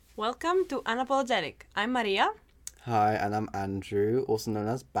Welcome to Unapologetic. I'm Maria, Hi, and I'm Andrew, also known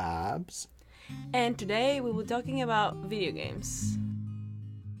as Babs. and today we will be talking about video games.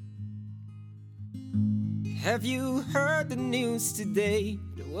 Have you heard the news today?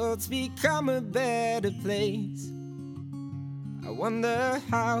 The world's become a better place. I wonder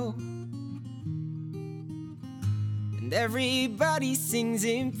how. And everybody sings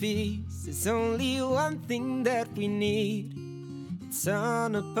in peace. There's only one thing that we need. It's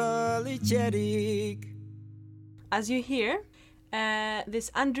unapologetic. As you hear,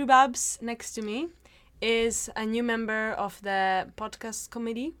 this Andrew Babs next to me is a new member of the podcast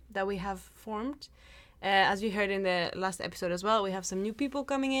committee that we have formed. As you heard in the last episode as well, we have some new people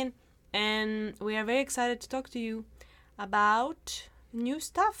coming in, and we are very excited to talk to you about new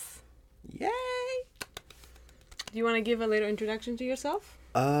stuff. Yay! Do you want to give a little introduction to yourself?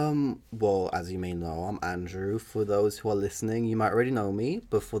 Well, as you may know, I'm Andrew. For those who are listening, you might already know me,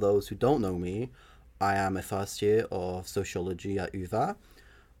 but for those who don't know me, I am a first year of sociology at UvA.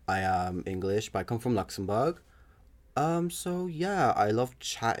 I am English, but I come from Luxembourg. So yeah, I love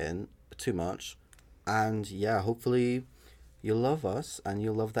chatting too much. And yeah, hopefully you'll love us and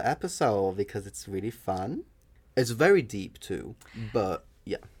you'll love the episode because it's really fun. It's very deep too, but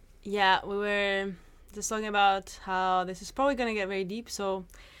yeah. Yeah, we were just talking about how this is probably going to get very deep, so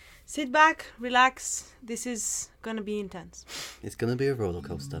sit back, relax. This is going to be intense. It's gonna be a roller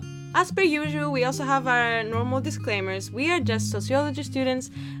coaster. As per usual, we also have our normal disclaimers. We are just sociology students,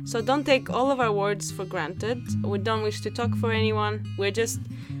 so don't take all of our words for granted. We don't wish to talk for anyone. We're just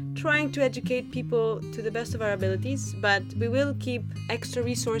trying to educate people to the best of our abilities, but we will keep extra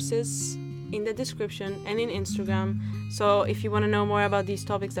resources in the description and in Instagram. So if you want to know more about these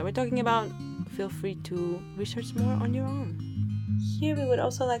topics that we're talking about, feel free to research more on your own. Here we would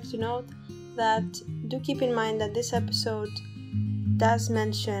also like to note that do keep in mind that this episode does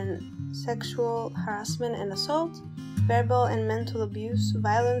mention sexual harassment and assault, verbal and mental abuse,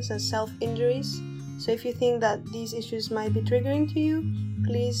 violence and self-injuries. So if you think that these issues might be triggering to you,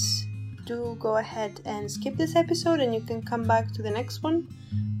 please do go ahead and skip this episode and you can come back to the next one,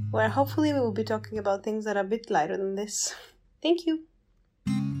 where hopefully we will be talking about things that are a bit lighter than this. Thank you!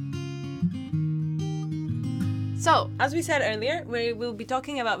 So, as we said earlier, we will be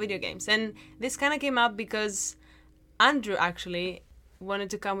talking about video games, and this kind of came up because Andrew actually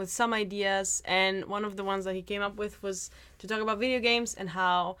wanted to come with some ideas, and one of the ones that he came up with was to talk about video games and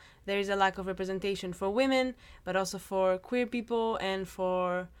how there is a lack of representation for women, but also for queer people and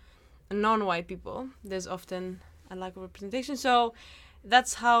for non-white people. There's often a lack of representation, so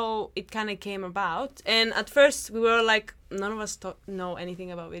that's how it kind of came about. And at first we were like, none of us know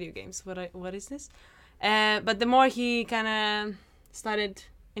anything about video games. What is this? But the more he kind of started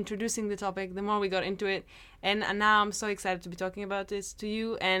introducing the topic, the more we got into it. And now I'm so excited to be talking about this to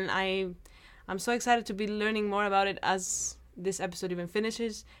you. And I'm so excited to be learning more about it as this episode even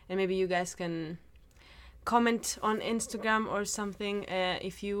finishes. And maybe you guys can comment on Instagram or something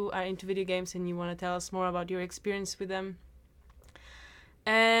if you are into video games and you want to tell us more about your experience with them.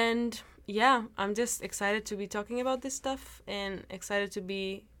 And yeah, I'm just excited to be talking about this stuff and excited to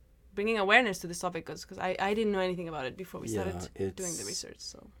be bringing awareness to this topic because I didn't know anything about it before we started doing the research.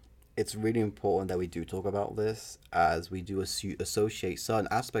 So it's really important that we do talk about this, as we do associate certain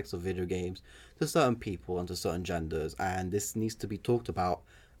aspects of video games to certain people and to certain genders, and this needs to be talked about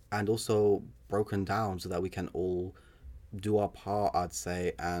and also broken down so that we can all do our part, I'd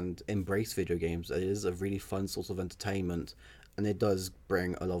say, and embrace video games. It is a really fun source of entertainment, and it does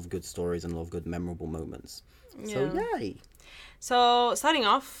bring a lot of good stories and a lot of good memorable moments. Yeah. So yay! So starting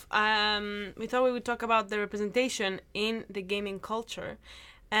off, we thought we would talk about the representation in the gaming culture.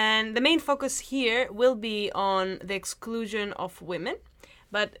 And the main focus here will be on the exclusion of women,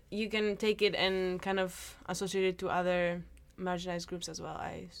 but you can take it and kind of associate it to other marginalized groups as well,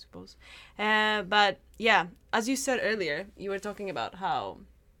 I suppose. But yeah, as you said earlier, you were talking about how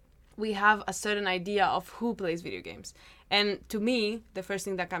we have a certain idea of who plays video games. And to me, the first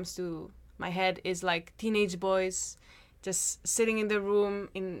thing that comes to my head is like teenage boys just sitting in the room,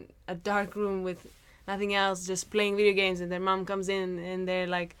 in a dark room with nothing else, just playing video games, and their mom comes in and they're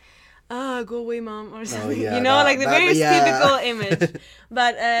like, go away, mom, or something. Yeah, you know, like the very yeah. typical image.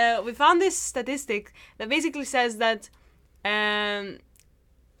 But we found this statistic that basically says that 33%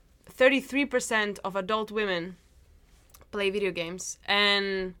 of adult women play video games.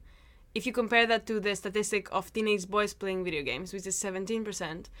 And if you compare that to the statistic of teenage boys playing video games, which is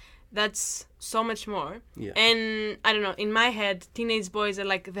 17%, that's so much more. Yeah. And I don't know, in my head, teenage boys are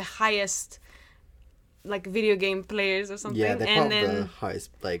like the highest like video game players or something. Yeah, they're and part of then the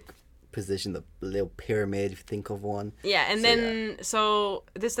highest like position, the little pyramid, if you think of one. Yeah, and So, then so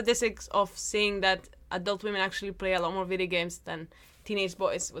the statistics of seeing that adult women actually play a lot more video games than teenage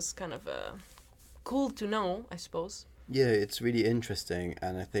boys was kind of cool to know, I suppose. Yeah, it's really interesting,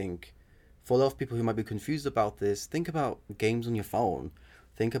 and I think for a lot of people who might be confused about this, think about games on your phone.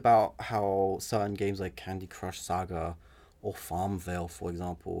 Think about how certain games like Candy Crush Saga or Farmville, for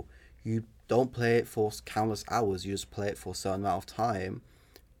example, you don't play it for countless hours, you just play it for a certain amount of time.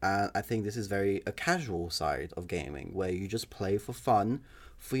 And I think this is very a casual side of gaming, where you just play for fun,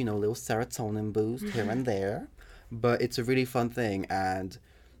 for, a little serotonin boost here and there. But it's a really fun thing, and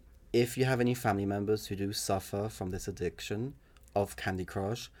if you have any family members who do suffer from this addiction of Candy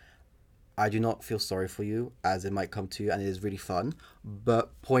Crush, I do not feel sorry for you, as it might come to you, and it is really fun.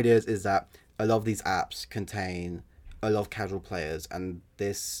 But point is that a lot of these apps contain a lot of casual players, and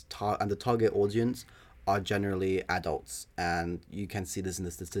the target audience are generally adults, and you can see this in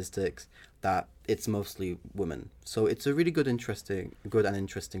the statistics that it's mostly women. So it's a really good and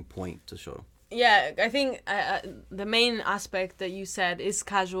interesting point to show. Yeah, I think the main aspect that you said is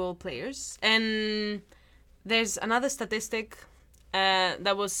casual players. And there's another statistic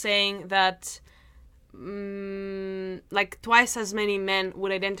that was saying that like twice as many men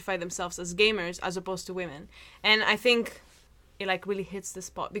would identify themselves as gamers as opposed to women. And I think it like really hits the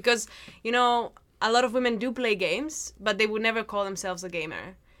spot because, a lot of women do play games, but they would never call themselves a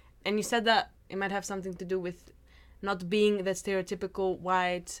gamer. And you said that it might have something to do with not being the stereotypical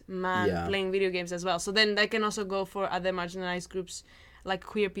white man playing video games as well. So then that can also go for other marginalized groups, like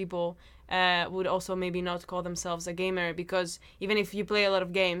queer people would also maybe not call themselves a gamer, because even if you play a lot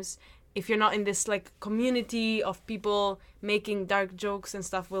of games, if you're not in this like community of people making dark jokes and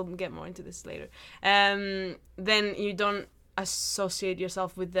stuff, we'll get more into this later, then you don't associate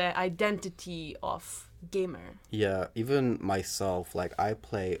yourself with the identity of gamer. Yeah, even myself, like I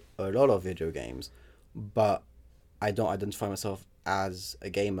play a lot of video games, but I don't identify myself as a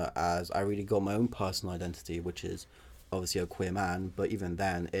gamer, as I really got my own personal identity, which is obviously a queer man. But even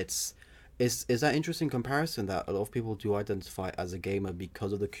then, it's that interesting comparison that a lot of people do identify as a gamer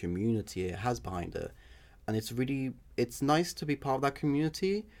because of the community it has behind it. And it's nice to be part of that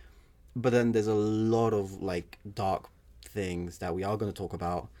community, but then there's a lot of like dark things that we are going to talk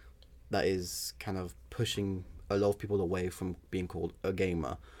about that is kind of pushing a lot of people away from being called a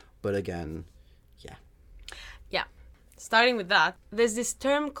gamer. But again, yeah. Yeah. Starting with that, there's this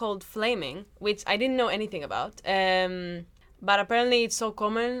term called flaming, which I didn't know anything about. But apparently it's so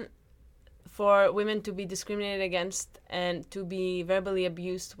common for women to be discriminated against and to be verbally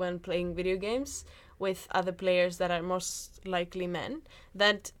abused when playing video games with other players that are most likely men,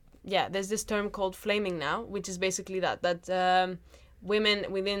 that, yeah, there's this term called flaming now, which is basically that women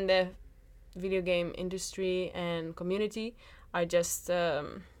within the video game industry and community are just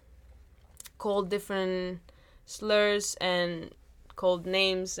called different slurs and called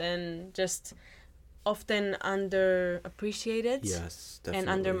names and just often underappreciated. Yes, definitely. And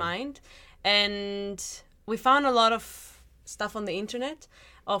undermined. And we found a lot of stuff on the internet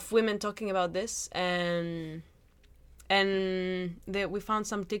of women talking about this, and we found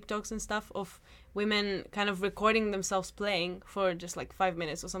some TikToks and stuff of women kind of recording themselves playing for just like 5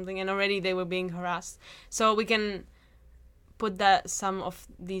 minutes or something, and already they were being harassed. So we can put some of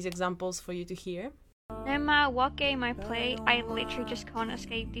these examples for you to hear. No matter what game I play, I literally just can't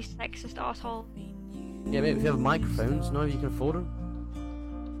escape these sexist assholes. Yeah, maybe if you have microphones, no, you can afford them.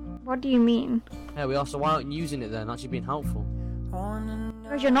 What do you mean? Yeah, we are, so why aren't you using it then, actually being helpful?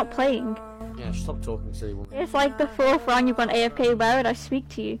 Because you're not playing. Yeah, stop talking, silly woman. It's like the 4th round you've gone AFK, where would I speak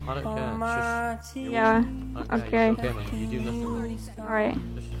to you? I don't care, shush. Yeah, okay. Okay, man, you do nothing. Alright.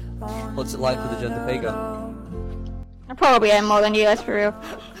 What's it like with the gender pay gap? I probably am more than you, that's for real.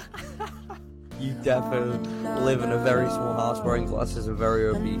 You definitely live in a very small house wearing glasses and very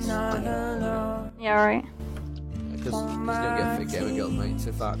obese. Yeah, alright. Because you don't get fit gamer girls, mate, it's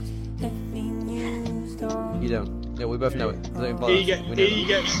a fact. You don't. Yeah, we both know it. He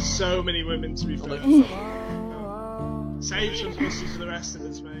gets so many women, to be fair. Save some pussy for the rest of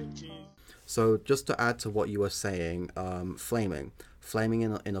us, mate. Jeez. So just to add to what you were saying, flaming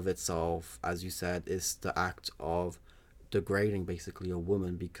in of itself, as you said, is the act of degrading basically a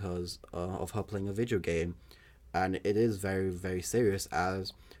woman because of her playing a video game. And it is very, very serious,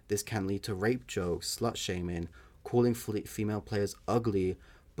 as this can lead to rape jokes, slut shaming, calling female players ugly,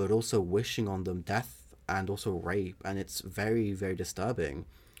 but also wishing on them death and also rape. And it's very, very disturbing,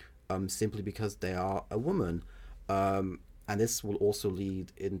 simply because they are a woman. And this will also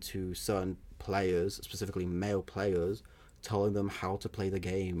lead into certain players, specifically male players, telling them how to play the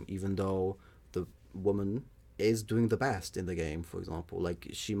game, even though the woman is doing the best in the game, for example. Like,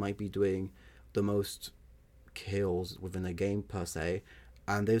 she might be doing the most kills within a game per se,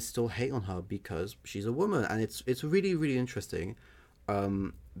 and they still hate on her because she's a woman. And it's really, really interesting,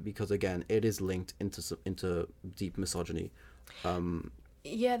 because again, it is linked into deep misogyny.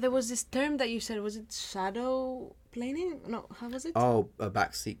 Yeah, there was this term that you said. Was it shadow planing? No, how was it?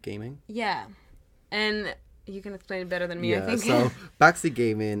 Backseat gaming. Yeah, and you can explain it better than me, I think. So backseat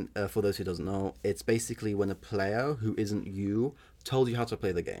gaming, for those who doesn't know, it's basically when a player who isn't you told you how to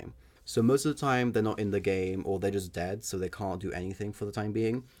play the game. So most of the time they're not in the game, or they're just dead, so they can't do anything for the time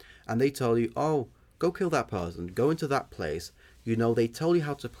being. And they tell you, oh, go kill that person, go into that place. You know, they tell you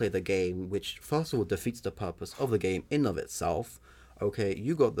how to play the game, which first of all defeats the purpose of the game in of itself. Okay,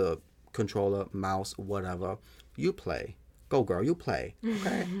 you got the controller, mouse, whatever. You play. Go, girl, you play.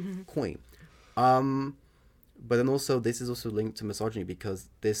 Okay, queen. But then also, this is also linked to misogyny, because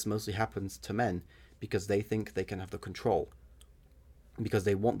this mostly happens to men, because they think they can have the control. Because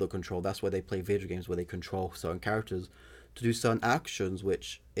they want the control. That's why they play video games, where they control certain characters to do certain actions,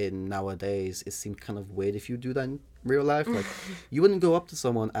 which in nowadays, it seems kind of weird if you do that in real life. Like, you wouldn't go up to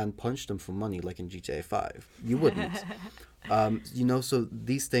someone and punch them for money, like in GTA 5. You wouldn't. You know, so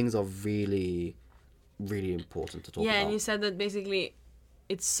these things are really, really important to talk about. Yeah, and you said that basically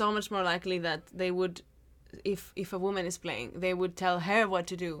it's so much more likely that they would, if a woman is playing, they would tell her what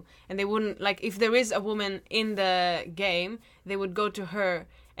to do. And they wouldn't, like, if there is a woman in the game, they would go to her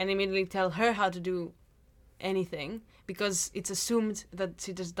and immediately tell her how to do anything, because it's assumed that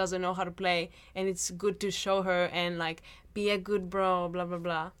she just doesn't know how to play, and it's good to show her and, like, be a good bro, blah, blah,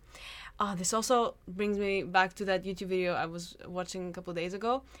 blah. This also brings me back to that YouTube video I was watching a couple of days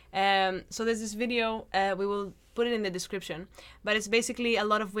ago. So there's this video, we will put it in the description, but it's basically a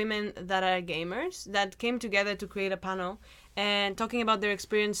lot of women that are gamers that came together to create a panel and talking about their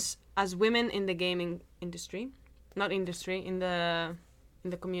experience as women in the gaming industry, not industry, in the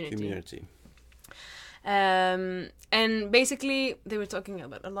community. And basically they were talking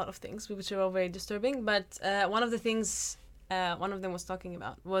about a lot of things, which are all very disturbing, but one of the things one of them was talking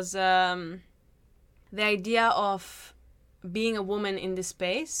about was the idea of being a woman in this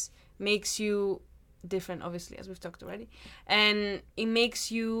space makes you different, obviously, as we've talked already, and it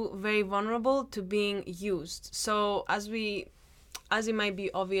makes you very vulnerable to being used. So as it might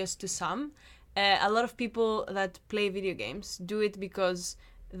be obvious to some, a lot of people that play video games do it because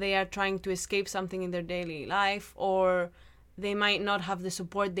they are trying to escape something in their daily life, or they might not have the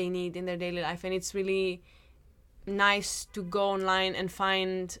support they need in their daily life, and it's really nice to go online and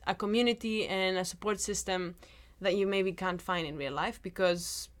find a community and a support system that you maybe can't find in real life,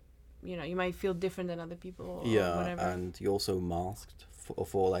 because you know you might feel different than other people or whatever. And you're also masked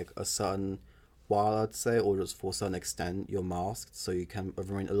for like a certain while, I'd say, or just for a certain extent you're masked, so you can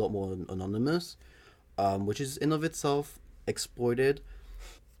remain a lot more anonymous, which is in of itself exploited.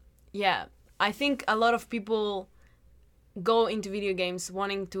 Yeah, I think a lot of people go into video games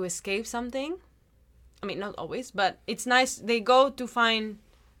wanting to escape something. I mean, not always, but it's nice. They go to find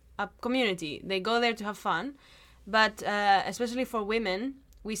a community. They go there to have fun. But especially for women,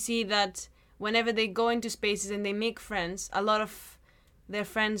 we see that whenever they go into spaces and they make friends, a lot of their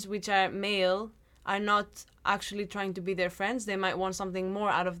friends, which are male, are not actually trying to be their friends. They might want something more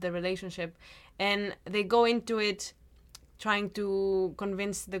out of the relationship. And they go into it trying to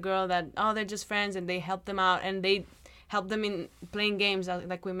convince the girl that, oh, they're just friends, and they help them out, and they help them in playing games.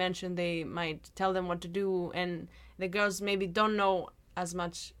 Like we mentioned, they might tell them what to do, and the girls maybe don't know as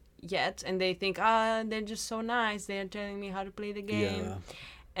much yet, and they think, they're just so nice, they're telling me how to play the game.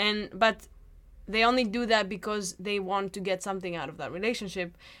 But they only do that because they want to get something out of that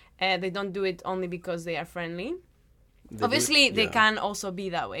relationship. They don't do it only because they are friendly. Obviously, they can also be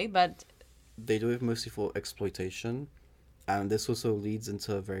that way, but they do it mostly for exploitation. And this also leads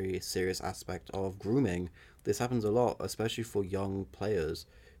into a very serious aspect of grooming. This happens a lot, especially for young players.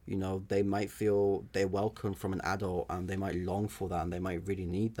 You know, they might feel they're welcomed from an adult, and they might long for that, and they might really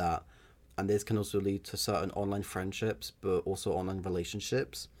need that. And this can also lead to certain online friendships, but also online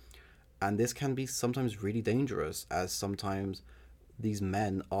relationships. And this can be sometimes really dangerous, as sometimes these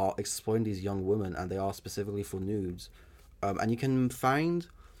men are exploiting these young women, and they are specifically for nudes. And you can find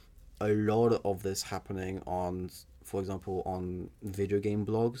a lot of this happening on, for example, on video game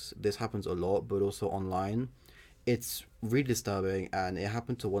blogs. This happens a lot, but also online. It's really disturbing, and it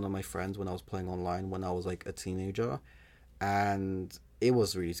happened to one of my friends when I was playing online when I was like a teenager, and it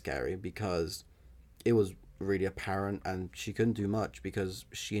was really scary because it was really apparent, and she couldn't do much because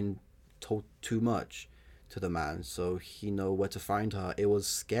she told too much to the man, so he know where to find her. It was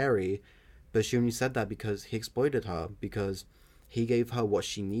scary, but she only said that because he exploited her, because he gave her what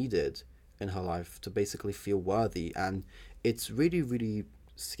she needed, in her life to basically feel worthy, and it's really, really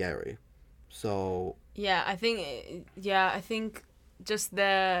scary. So I think just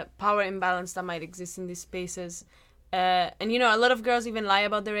the power imbalance that might exist in these spaces, and a lot of girls even lie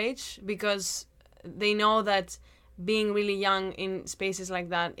about their age because they know that being really young in spaces like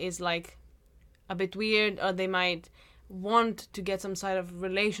that is like a bit weird, or they might want to get some sort of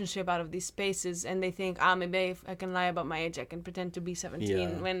relationship out of these spaces, and they think, maybe if I can lie about my age, I can pretend to be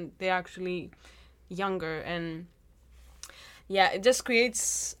 17 when they're actually younger. And it just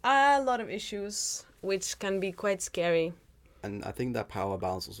creates a lot of issues, which can be quite scary. And I think that power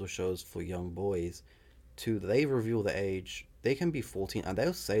balance also shows for young boys too. They reveal the age. They can be 14 and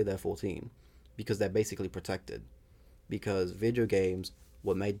they'll say they're 14 because they're basically protected, because video games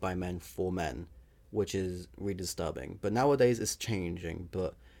were made by men for men, which is really disturbing. But nowadays it's changing,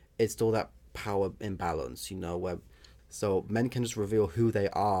 but it's still that power imbalance, where so men can just reveal who they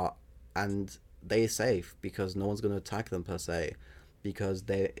are and they're safe because no one's going to attack them per se, because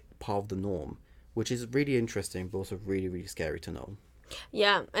they're part of the norm, which is really interesting but also really, really scary to know.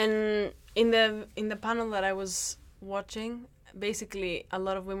 Yeah, and in the panel that I was watching, basically a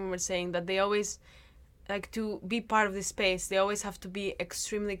lot of women were saying that they always, like, to be part of this space, they always have to be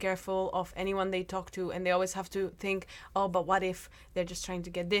extremely careful of anyone they talk to, and they always have to think, oh, but what if they're just trying to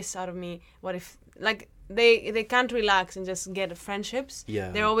get this out of me? What if, like, they can't relax and just get friendships.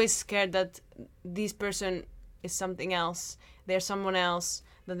 Yeah. They're always scared that this person is something else. They're someone else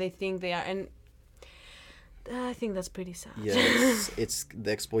that they think they are, and I think that's pretty sad. Yeah, it's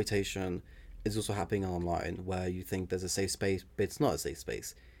the exploitation is also happening online, where you think there's a safe space, but it's not a safe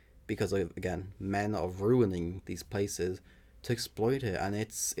space. Because, again, men are ruining these places to exploit it, and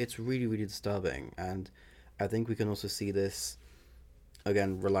it's really, really disturbing. And I think we can also see this,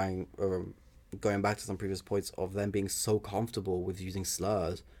 again, going back to some previous points of them being so comfortable with using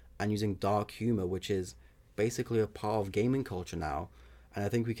slurs and using dark humor, which is basically a part of gaming culture now. And I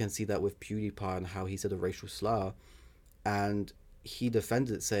think we can see that with PewDiePie and how he said a racial slur, and he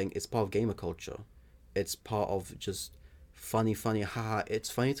defended it, saying it's part of gamer culture. It's part of just funny, haha, it's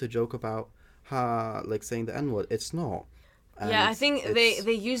funny to joke about, haha, like saying the N-word. It's not. And I think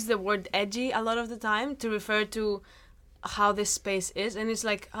they use the word edgy a lot of the time to refer to how this space is, and it's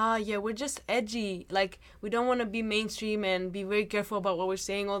like, we're just edgy, like we don't want to be mainstream and be very careful about what we're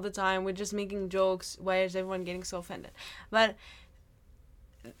saying all the time, we're just making jokes, why is everyone getting so offended? But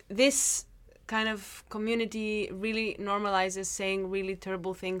this kind of community really normalizes saying really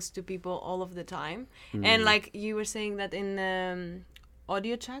terrible things to people all of the time. And like you were saying that in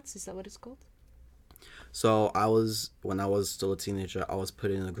audio chats, is that what it's called? So when I was still a teenager, I was put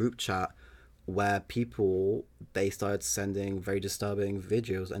in a group chat where people, they started sending very disturbing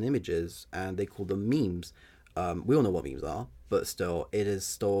videos and images, and they call them memes. We all know what memes are, but still, it is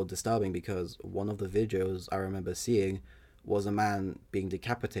still disturbing, because one of the videos I remember seeing was a man being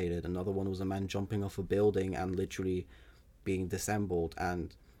decapitated, another one was a man jumping off a building and literally being disassembled,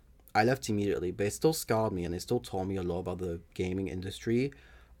 and I left immediately, but it still scarred me, and it still taught me a lot about the gaming industry,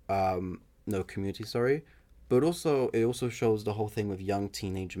 community, sorry, but it also shows the whole thing with young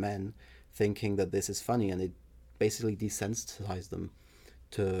teenage men thinking that this is funny, and it basically desensitized them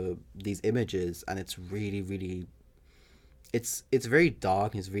to these images, and it's really, really, it's very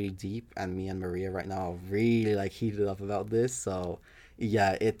dark and it's really deep, and me and Maria right now are really like heated up about this. So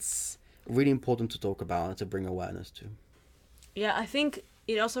yeah, it's really important to talk about and to bring awareness to. Yeah, I think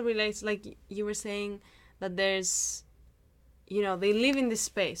it also relates, like you were saying, that there's, they live in this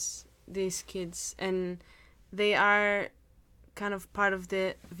space, these kids, and they are kind of part of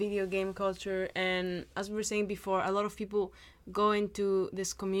the video game culture. And as we were saying before, a lot of people go into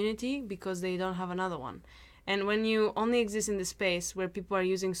this community because they don't have another one. And when you only exist in the space where people are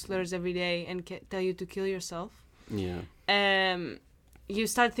using slurs every day and tell you to kill yourself, you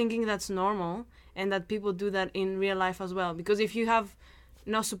start thinking that's normal, and that people do that in real life as well. Because if you have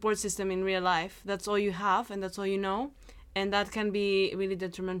no support system in real life, that's all you have and that's all you know, and that can be really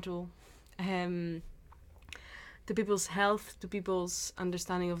detrimental to people's health, to people's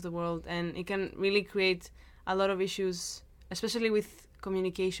understanding of the world, and it can really create a lot of issues, especially with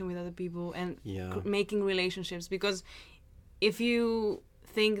communication with other people and making relationships. Because if you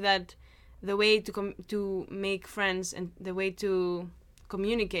think that the way to make friends and the way to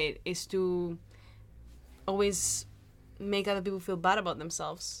communicate is to always make other people feel bad about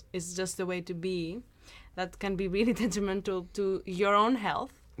themselves, is just the way to be, that can be really detrimental to your own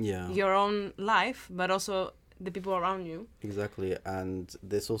health, your own life, but also the people around you. Exactly. And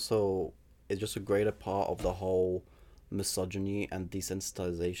this also is just a greater part of the whole misogyny and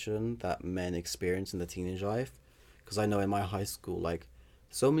desensitization that men experience in their teenage life. Because I know in my high school, like,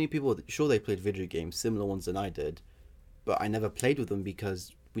 so many people, sure, they played video games, similar ones than I did, but I never played with them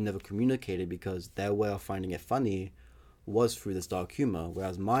because we never communicated, because their way of finding it funny was through this dark humor,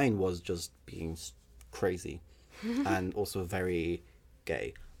 whereas mine was just being crazy and also very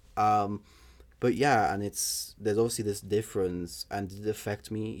gay. But yeah, and there's obviously this difference, and did it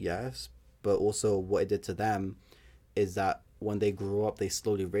affect me? Yes, but also what it did to them is that when they grew up, they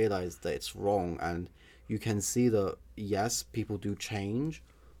slowly realized that it's wrong, and you can see that yes, people do change,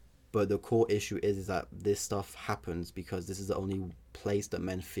 but the core issue is that this stuff happens because this is the only place that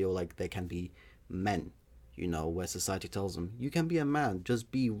men feel like they can be men, where society tells them, you can be a man,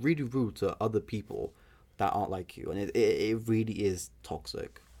 just be really rude to other people that aren't like you. And it really is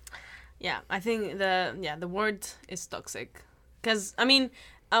toxic. Yeah, I think the word is toxic. Because, I mean,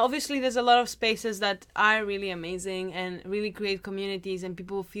 obviously there's a lot of spaces that are really amazing and really create communities and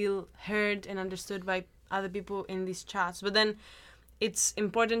people feel heard and understood by other people in these chats. But then it's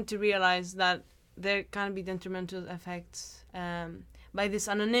important to realize that there can be detrimental effects by this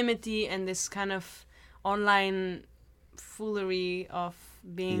anonymity and this kind of online foolery of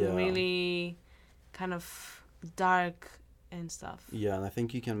being really kind of dark and stuff. Yeah, and I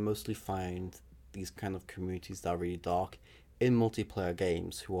think you can mostly find these kind of communities that are really dark in multiplayer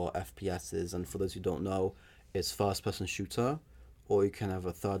games, who are FPSs, and for those who don't know, it's first-person shooter, or you can have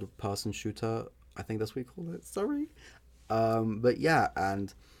a third-person shooter. I think that's what you call it. Sorry. But yeah,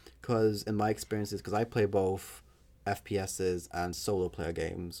 and because in my experiences, because I play both FPSs and solo player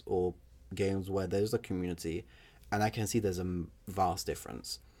games, or games where there's a community, and I can see there's a vast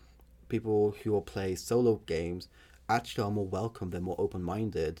difference. People who will play solo games actually are more welcome, they're more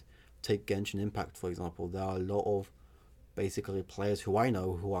open-minded. Take Genshin Impact, for example. There are a lot of basically players who I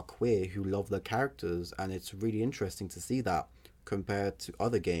know who are queer, who love their characters, and it's really interesting to see that compared to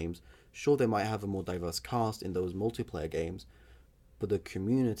other games. Sure, they might have a more diverse cast in those multiplayer games, but the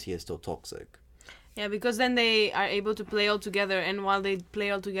community is still toxic. Yeah, because then they are able to play all together, and while they play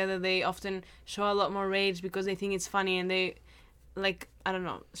all together, they often show a lot more rage because they think it's funny, and they, like, I don't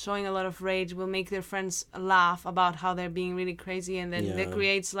know, showing a lot of rage will make their friends laugh about how they're being really crazy, and then that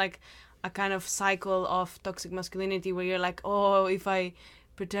creates like a kind of cycle of toxic masculinity where you're like, oh, if I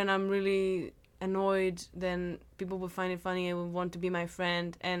pretend I'm really annoyed, then people will find it funny and will want to be my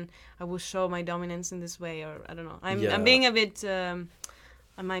friend, and I will show my dominance in this way, or I don't know. I'm being a bit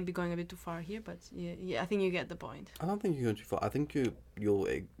I might be going a bit too far here, but yeah, I think you get the point. I don't think you're going too far. I think you're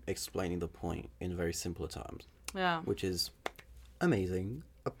explaining the point in very simpler terms. Yeah. Which is amazing.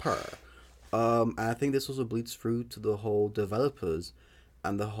 And I think this also bleeds through to the whole developers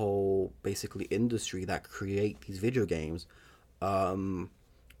and the whole basically industry that create these video games,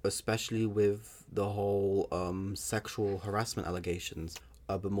 especially with the whole sexual harassment allegations,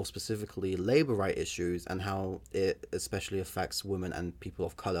 but more specifically labor right issues, and how it especially affects women and people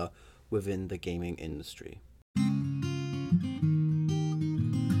of color within the gaming industry.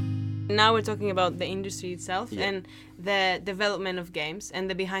 Now we're talking about the industry itself and the development of games and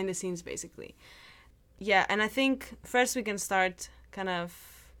the behind the scenes, basically. Yeah, and I think first we can start kind of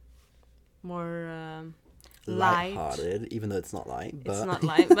more light-hearted, even though it's not light. But... It's not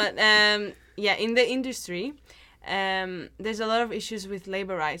light, but yeah, in the industry, there's a lot of issues with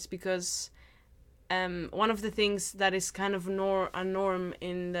labor rights because one of the things that is kind of a norm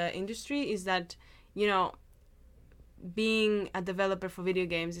in the industry is that, being a developer for video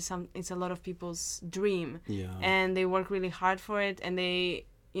games it's a lot of people's dream, and they work really hard for it, and they,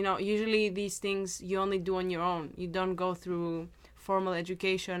 usually these things you only do on your own. You don't go through formal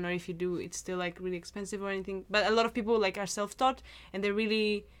education, or if you do, it's still like really expensive or anything. But a lot of people like are self-taught, and they're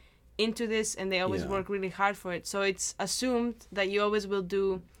really into this, and they always work really hard for it. So it's assumed that you always will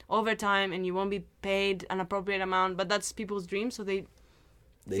do overtime, and you won't be paid an appropriate amount. But that's people's dream, so they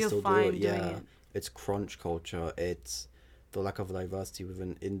feel still fine do it. doing it. It's crunch culture. It's the lack of diversity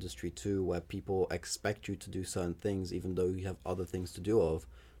within industry too, where people expect you to do certain things even though you have other things to do,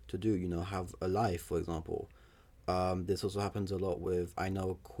 have a life, for example. This also happens a lot with, I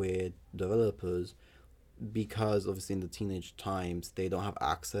know, queer developers, because obviously in the teenage times they don't have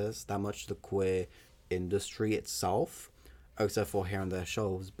access that much to the queer industry itself, except for here and there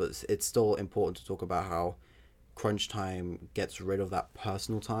shows. But it's still important to talk about how crunch time gets rid of that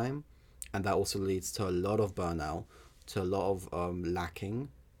personal time, and that also leads to a lot of burnout, to a lot of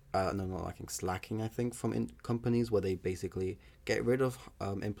slacking, I think, from companies, where they basically get rid of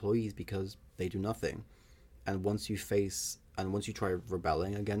employees because they do nothing. And once you try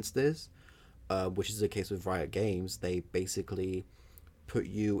rebelling against this, which is the case with Riot Games, they basically put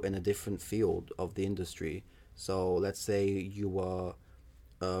you in a different field of the industry. So let's say you were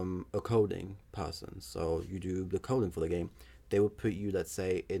a coding person, so you do the coding for the game. they would put you, let's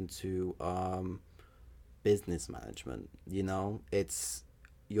say, into business management. It's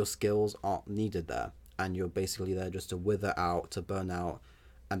your skills aren't needed there, and you're basically there just to wither out, to burn out,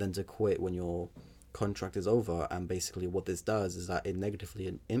 and then to quit when your contract is over. And basically what this does is that it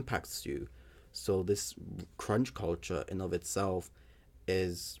negatively impacts you. So this crunch culture in of itself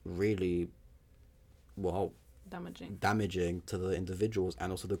is really, well, damaging to the individuals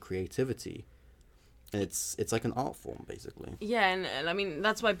and also the creativity. And it's like an art form, basically. Yeah, and I mean,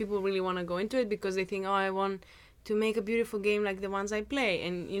 that's why people really want to go into it, because they think, oh, I want to make a beautiful game like the ones I play.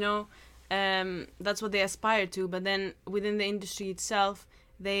 And, that's what they aspire to. But then within the industry itself,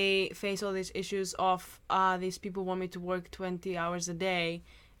 they face all these issues of, these people want me to work 20 hours a day.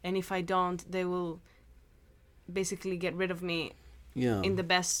 And if I don't, they will basically get rid of me in the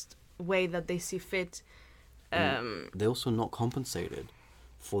best way that they see fit. They're also not compensated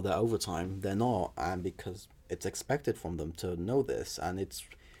for their overtime. They're not, and because it's expected from them to know this, and it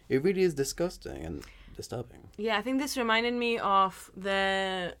really is disgusting and disturbing. Yeah, I think this reminded me of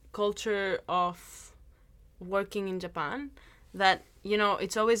the culture of working in Japan, that,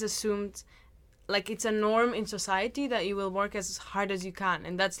 it's always assumed, like, it's a norm in society that you will work as hard as you can,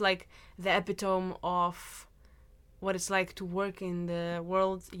 and that's like the epitome of what it's like to work in the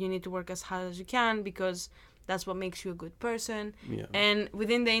world. You need to work as hard as you can because that's what makes you a good person. Yeah. And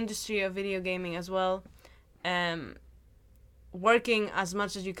within the industry of video gaming as well, working as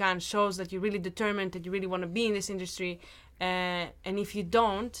much as you can shows that you're really determined, that you really want to be in this industry. And if you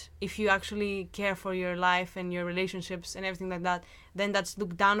don't, if you actually care for your life and your relationships and everything like that, then that's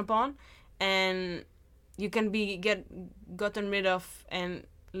looked down upon, and you can be gotten rid of and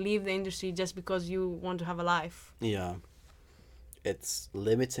leave the industry just because you want to have a life. Yeah. It's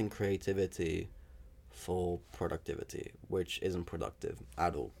limiting creativity for productivity, which isn't productive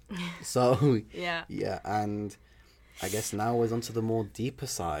at all. So Yeah, and I guess now we're onto the more deeper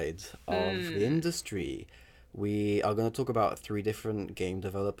side of the industry. We are going to talk about 3 different game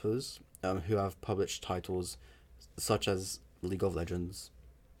developers who have published titles such as League of Legends,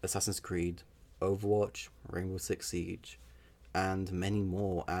 Assassin's Creed, Overwatch, Rainbow Six Siege, and many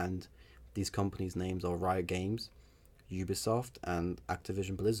more. And these companies' names are Riot Games, Ubisoft, and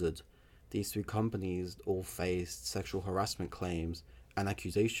Activision Blizzard. These 3 companies all faced sexual harassment claims and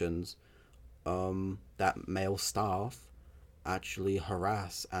accusations that male staff actually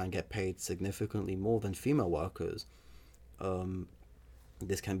harass and get paid significantly more than female workers.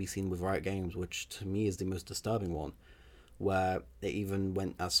 This can be seen with Riot Games, which to me is the most disturbing one, where they even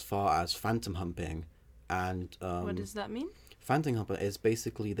went as far as phantom humping. And what does that mean? Phantom humping is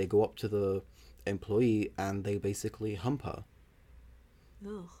basically they go up to the employee and they basically hump her.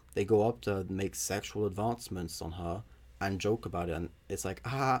 Ugh. They go up to make sexual advancements on her and joke about it, and it's like,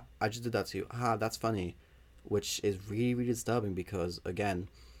 I just did that to you, that's funny, which is really, really disturbing, because again,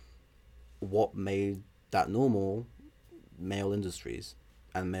 what made that normal? Male industries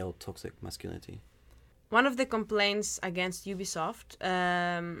and male toxic masculinity. One of the complaints against Ubisoft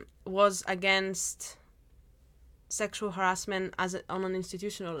was against sexual harassment on an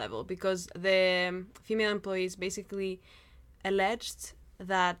institutional level, because the female employees basically alleged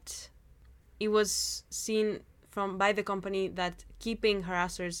that it was seen by the company that keeping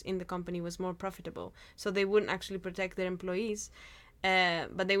harassers in the company was more profitable. So they wouldn't actually protect their employees,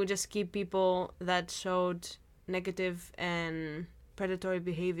 but they would just keep people that showed negative and predatory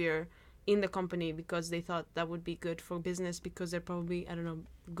behavior in the company, because they thought that would be good for business, because they're probably, I don't know,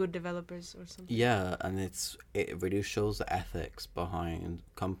 good developers or something. Yeah, and it really shows the ethics behind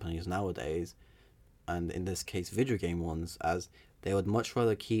companies nowadays, and in this case video game ones, as they would much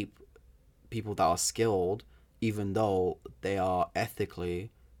rather keep people that are skilled, even though they are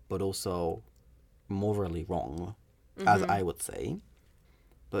ethically but also morally wrong, as I would say.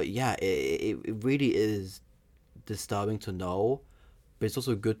 But yeah, it really is disturbing to know, but it's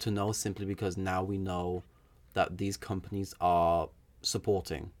also good to know simply because now we know that these companies are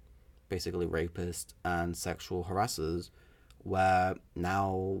supporting basically rapists and sexual harassers, where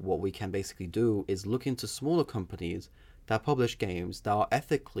now what we can basically do is look into smaller companies that publish games that are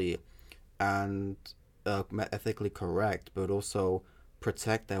ethically correct, but also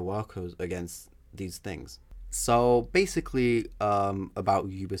protect their workers against these things. So basically, about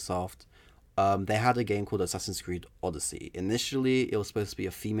Ubisoft, they had a game called Assassin's Creed Odyssey. Initially, it was supposed to be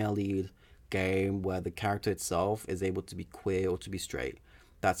a female lead game where the character itself is able to be queer or to be straight.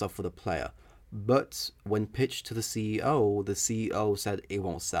 That's up for the player. But when pitched to the CEO said it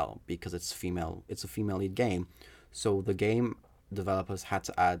won't sell because it's a female lead game. So the game developers had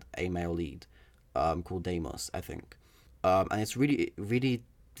to add a male lead, called Deimos, I think. And it's really, really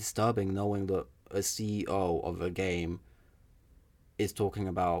disturbing knowing that a CEO of a game is talking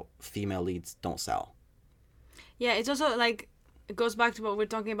about female leads don't sell. Yeah, it's also like it goes back to what we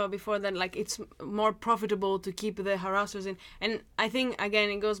were talking about before, that like it's more profitable to keep the harassers in. And I think again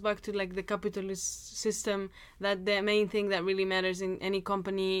it goes back to like the capitalist system, that the main thing that really matters in any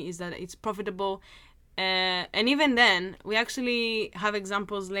company is that it's profitable. And even then, we actually have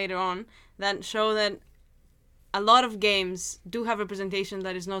examples later on that show that a lot of games do have representation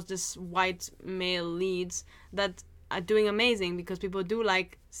that is not just white male leads that are doing amazing, because people do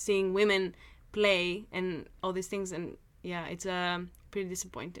like seeing women play and all these things. And yeah, it's pretty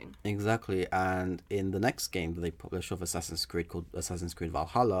disappointing. Exactly. And in the next game that they published of Assassin's Creed, called Assassin's Creed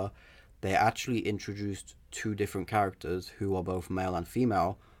Valhalla, they actually introduced 2 different characters who are both male and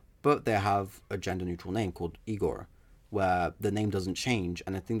female, but they have a gender neutral name called Igor, where the name doesn't change.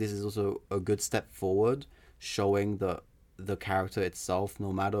 And I think this is also a good step forward, showing that the character itself,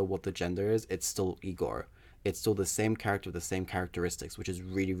 no matter what the gender is, it's still Igor. It's still the same character with the same characteristics, which is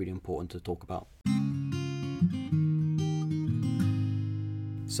really, really important to talk about.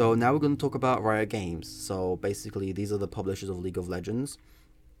 So now we're going to talk about Riot Games. So basically, these are the publishers of League of Legends.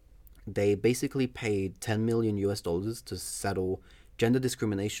 They basically paid $10 million to settle gender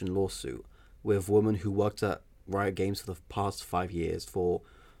discrimination lawsuit with women who worked at Riot Games for the past 5 years.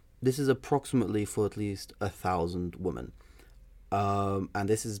 This is approximately for at least 1,000 women. And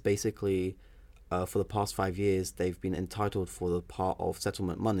this is basically, for the past 5 years, they've been entitled for the part of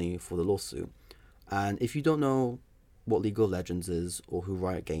settlement money for the lawsuit. And if you don't know what League of Legends is or who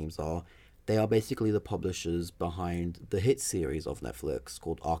Riot Games are, they are basically the publishers behind the hit series of Netflix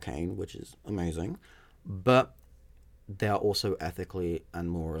called Arcane, which is amazing. But they are also ethically and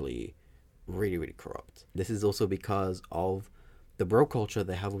morally really, really corrupt. This is also because of the bro culture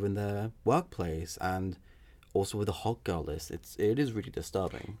they have within their workplace, and also with the hot girl list. It is really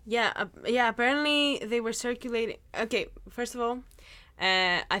disturbing. Yeah, apparently they were circulating. Okay, first of all,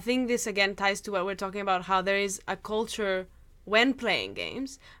 I think this again ties to what we're talking about, how there is a culture when playing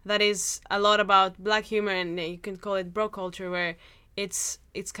games that is a lot about black humor, and you can call it bro culture, where it's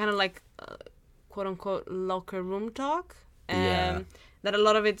kind of like quote unquote locker room talk. That a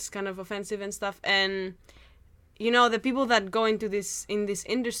lot of it's kind of offensive and stuff. And you know, the people that go into this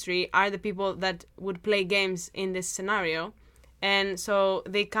industry are the people that would play games in this scenario. And so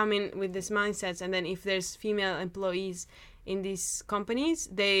they come in with these mindsets, and then if there's female employees in these companies,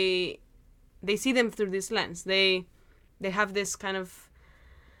 they see them through this lens. They have this kind of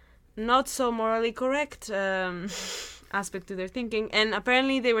not so morally correct aspect to their thinking. And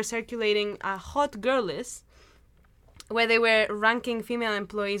apparently they were circulating a hot girl list where they were ranking female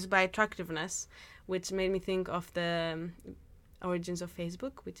employees by attractiveness, which made me think of the origins of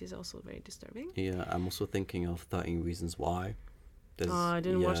Facebook, which is also very disturbing. Yeah, I'm also thinking of 13 Reasons Why. I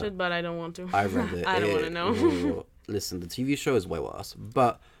didn't watch it, but I don't want to. I read it. I don't want to know. Listen, the TV show is way worse,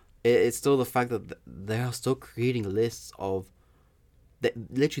 but it's still the fact that they are still creating lists of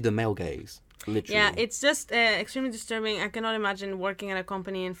literally the male gaze. Literally. Yeah, it's just extremely disturbing. I cannot imagine working at a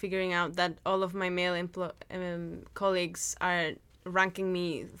company and figuring out that all of my male colleagues are ranking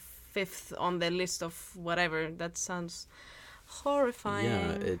me 5th on the list of whatever. That sounds horrifying.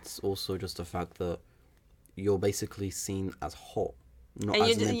 Yeah, it's also just the fact that you're basically seen as hot, not and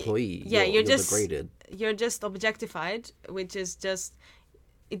as an employee. Yeah, you're just degraded. You're just objectified, which is just.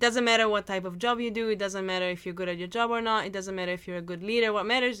 It doesn't matter what type of job you do. It doesn't matter if you're good at your job or not. It doesn't matter if you're a good leader. What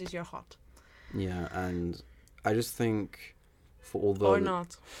matters is you're hot. Yeah, and I just think for all the or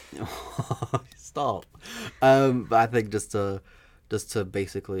not. Stop. But I think just to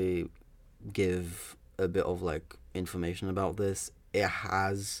basically give a bit of like information about this, it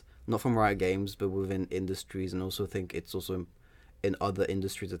has, not from Riot Games, but within industries, and also think it's also in other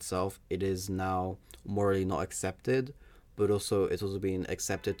industries itself, it is now morally not accepted, but also it's also being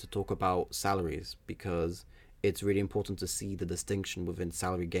accepted to talk about salaries, because it's really important to see the distinction within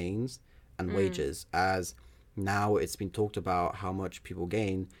salary gains and wages, as now it's been talked about how much people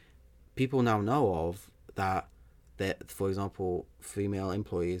gain. People now know of that, for example, female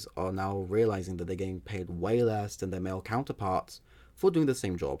employees are now realizing that they're getting paid way less than their male counterparts for doing the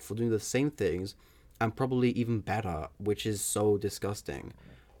same job, for doing the same things, and probably even better, which is so disgusting.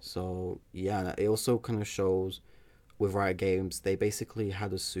 So yeah, it also kind of shows with Riot Games, they basically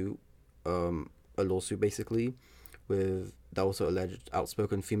had a lawsuit basically, with that also alleged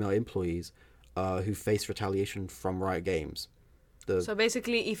outspoken female employees who faced retaliation from Riot Games. So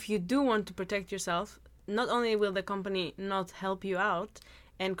basically, if you do want to protect yourself, not only will the company not help you out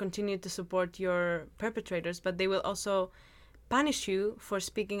and continue to support your perpetrators, but they will also punish you for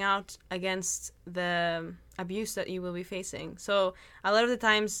speaking out against the abuse that you will be facing. So a lot of the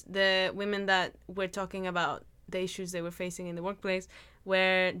times, the women that we're talking about the issues they were facing in the workplace,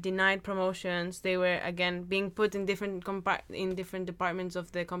 were denied promotions. They were again being put in different different departments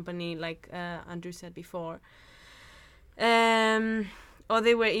of the company, like Andrew said before. Or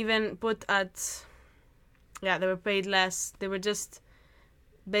they were even put at, they were paid less. They were just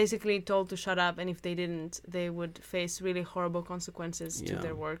basically told to shut up, and if they didn't, they would face really horrible consequences to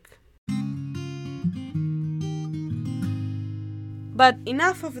their work. But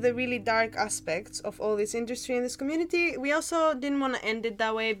enough of the really dark aspects of all this industry and this community. We also didn't want to end it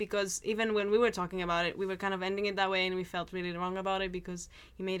that way, because even when we were talking about it, we were kind of ending it that way, and we felt really wrong about it because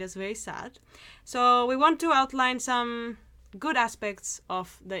it made us very sad. So we want to outline some good aspects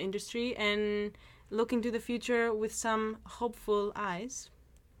of the industry and look into the future with some hopeful eyes.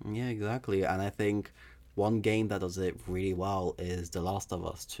 Yeah, exactly. And I think one game that does it really well is The Last of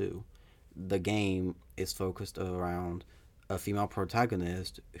Us 2. The game is focused around a female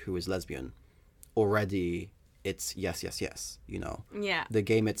protagonist who is lesbian. Already, it's yes, you know. Yeah. The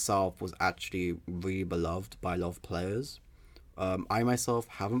game itself was actually really beloved by a lot of players. I myself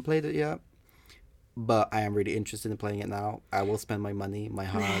haven't played it yet, but I am really interested in playing it now. I will spend my money, my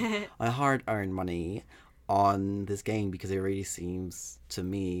hard-earned money, on this game because it really seems to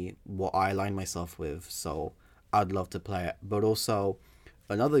me what I align myself with. So I'd love to play it. But also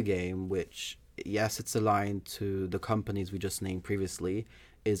another game which, yes, it's aligned to the companies we just named previously,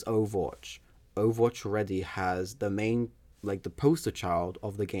 is Overwatch. Overwatch already has the main, like the poster child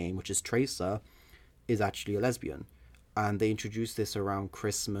of the game, which is Tracer, is actually a lesbian. And they introduced this around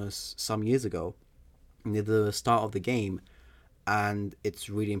Christmas some years ago, near the start of the game. And it's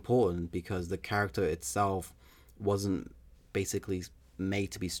really important because the character itself wasn't basically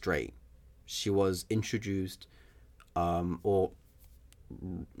made to be straight. She was introduced, or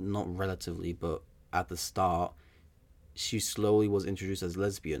not relatively, but at the start, she slowly was introduced as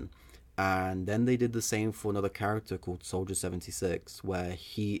lesbian. And then they did the same for another character called Soldier 76, where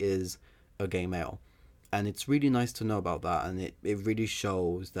he is a gay male. And it's really nice to know about that, and it really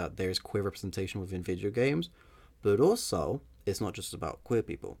shows that there's queer representation within video games, but also it's not just about queer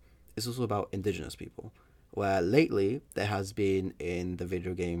people, it's also about indigenous people, where lately there has been in the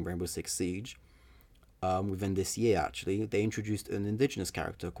video game Rainbow Six Siege, within this year actually, they introduced an indigenous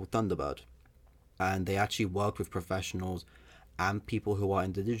character called Thunderbird, and they actually worked with professionals and people who are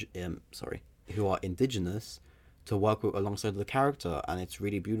indigenous to work with alongside the character, and it's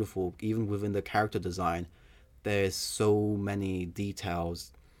really beautiful. Even within the character design, there's so many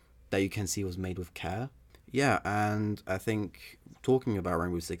details that you can see was made with care. Yeah, and I think talking about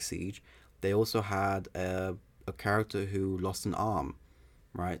Rainbow Six Siege, they also had a character who lost an arm,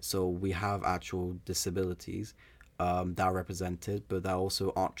 right? So we have actual disabilities that are represented, but that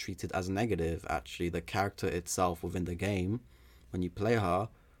also aren't treated as negative. Actually, the character itself within the game, when you play her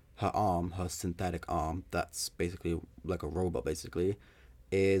arm, her synthetic arm, that's basically like a robot basically,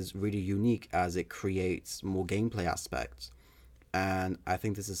 is really unique as it creates more gameplay aspects. And I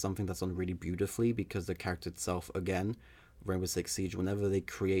think this is something that's done really beautifully because the character itself, again, Rainbow Six Siege, whenever they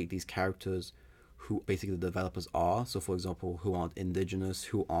create these characters who basically the developers are, so for example, who aren't indigenous,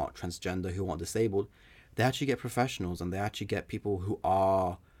 who aren't transgender, who aren't disabled, they actually get professionals and they actually get people who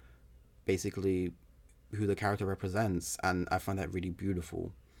are basically who the character represents. And I find that really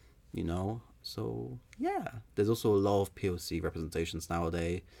beautiful, you know? So, yeah. There's also a lot of POC representations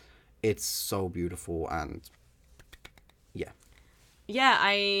nowadays. It's so beautiful and, yeah. Yeah,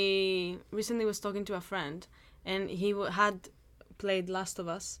 I recently was talking to a friend, and he had played Last of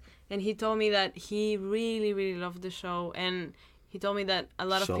Us, and he told me that he really, really loved the show, and he told me that a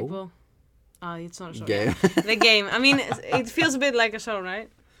lot of people... it's not a show. Game. The game. I mean, it feels a bit like a show, right?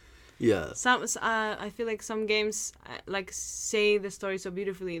 Yeah. I feel like some games like say the story so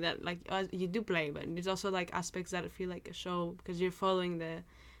beautifully that like you do play, but there's also like aspects that feel like a show because you're following the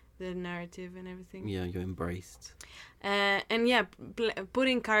narrative and everything. Yeah, you're embraced. And yeah,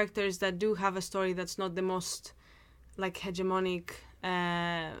 putting characters that do have a story that's not the most like hegemonic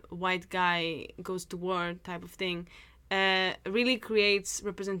white guy goes to war type of thing really creates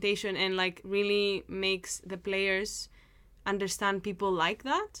representation and like really makes the players understand people like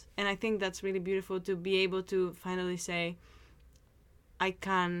that. And I think that's really beautiful to be able to finally say, I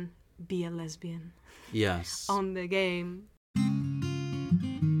can be a lesbian. Yes. On the game.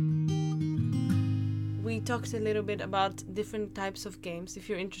 We talked a little bit about different types of games, if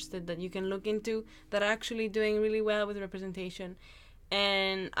you're interested, that you can look into that are actually doing really well with representation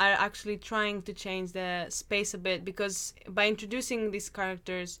and are actually trying to change the space a bit, because by introducing these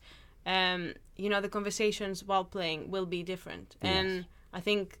characters, the conversations while playing will be different. Yes. And I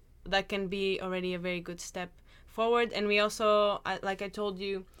think that can be already a very good step forward. And we also, like I told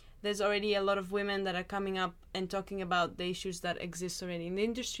you, there's already a lot of women that are coming up and talking about the issues that exist already in the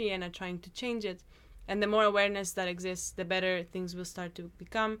industry and are trying to change it. And the more awareness that exists, the better things will start to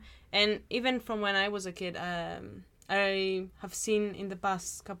become. And even from when I was a kid, I have seen in the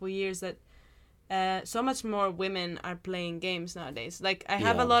past couple of years that so much more women are playing games nowadays. Like, I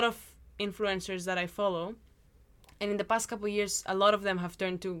have a lot of influencers that I follow, and in the past couple of years, a lot of them have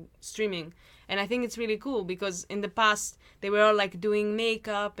turned to streaming. And I think it's really cool because in the past, they were all like doing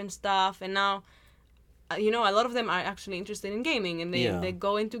makeup and stuff. And now, a lot of them are actually interested in gaming, and they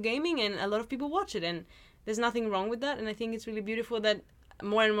go into gaming, and a lot of people watch it. And there's nothing wrong with that. And I think it's really beautiful that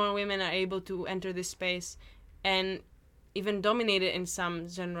more and more women are able to enter this space and even dominate it in some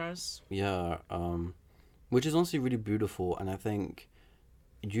genres. Yeah, which is honestly really beautiful. And I think,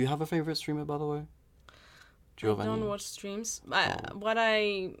 do you have a favorite streamer, by the way? I don't watch streams. What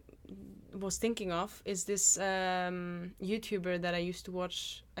I was thinking of is this YouTuber that I used to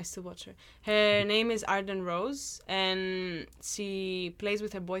watch. I still watch her. Her name is Arden Rose, and she plays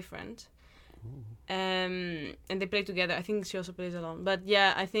with her boyfriend. And they play together. I think she also plays alone. But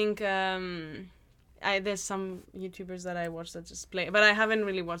yeah, I think there's some YouTubers that I watch that just play, but I haven't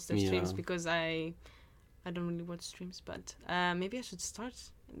really watched their streams because I don't really watch streams. But maybe I should start.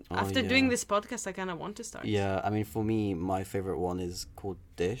 After doing this podcast, I kind of want to start. Yeah, I mean, for me, my favorite one is called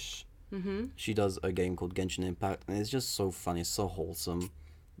Dish. Mm-hmm. She does a game called Genshin Impact, and it's just so funny, so wholesome,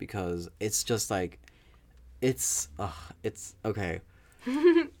 because it's just like, it's okay.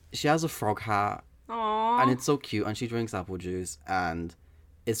 She has a frog hat. Aww. And it's so cute, and she drinks apple juice, and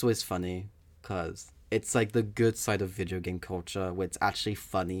it's always funny, because it's like the good side of video game culture, where it's actually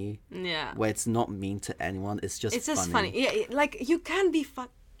funny. Yeah. Where it's not mean to anyone, it's just funny. Yeah, like, you can be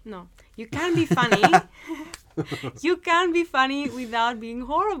you can be funny. You can be funny without being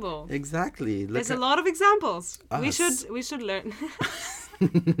horrible. Exactly. There's a lot of examples. Us. We should learn.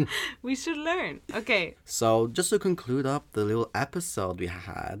 We should learn. Okay. So just to conclude up the little episode we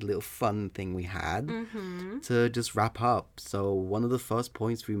had, little fun thing we had, to just wrap up. So one of the first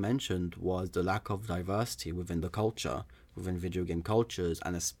points we mentioned was the lack of diversity within the culture, within video game cultures,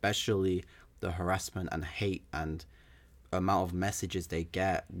 and especially the harassment and hate and amount of messages they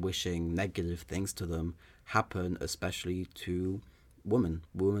get wishing negative things to them happen, especially to women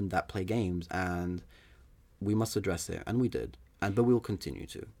that play games, and we must address it, and we did. But we'll continue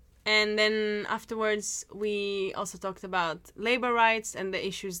to. And then afterwards, we also talked about labor rights and the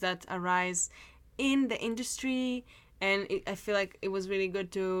issues that arise in the industry. And I feel like it was really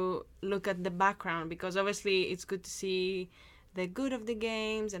good to look at the background, because obviously it's good to see the good of the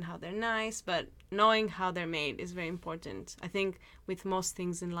games and how they're nice, but knowing how they're made is very important, I think, with most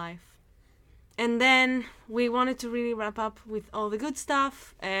things in life. And then we wanted to really wrap up with all the good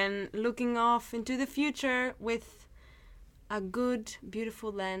stuff and looking off into the future with a good,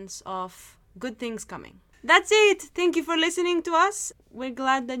 beautiful lens of good things coming. That's it. Thank you for listening to us. We're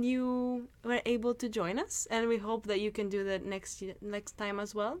glad that you were able to join us, and we hope that you can do that next time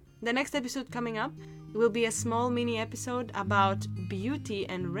as well. The next episode coming up will be a small mini episode about beauty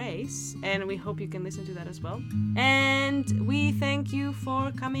and race, and we hope you can listen to that as well. And we thank you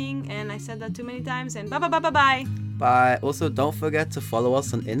for coming, and I said that too many times, and bye. Bye. Also, don't forget to follow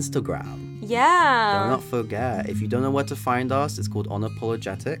us on Instagram. Yeah. Do not forget. If you don't know where to find us, it's called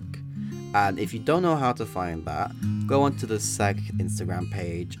Unapologetic. And if you don't know how to find that, go onto the SEG Instagram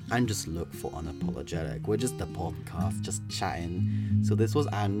page and just look for Unapologetic. We're just a podcast, just chatting. So this was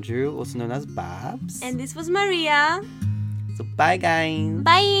Andrew, also known as Babs. And this was Maria. So bye, guys.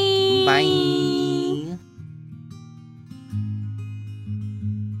 Bye. Bye.